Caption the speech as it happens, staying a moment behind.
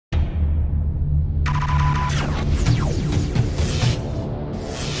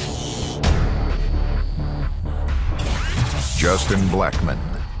Justin Blackmon,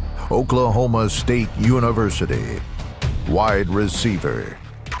 Oklahoma State University, wide receiver.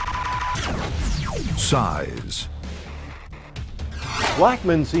 Size.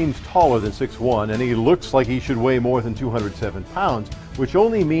 Blackmon seems taller than 6'1", and he looks like he should weigh more than 207 pounds, which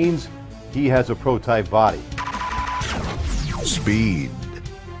only means he has a pro-type body. Speed.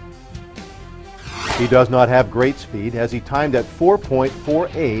 He does not have great speed, as he timed at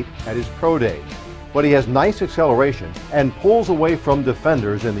 4.48 at his pro day, but he has nice acceleration and pulls away from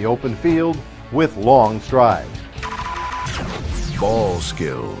defenders in the open field with long strides. Ball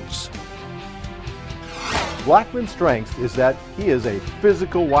skills. Blackmon's strength is that he is a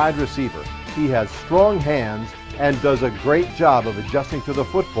physical wide receiver. He has strong hands and does a great job of adjusting to the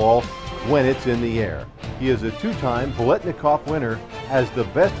football when it's in the air. He is a two-time Paletnikov winner as the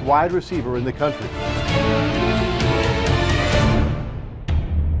best wide receiver in the country.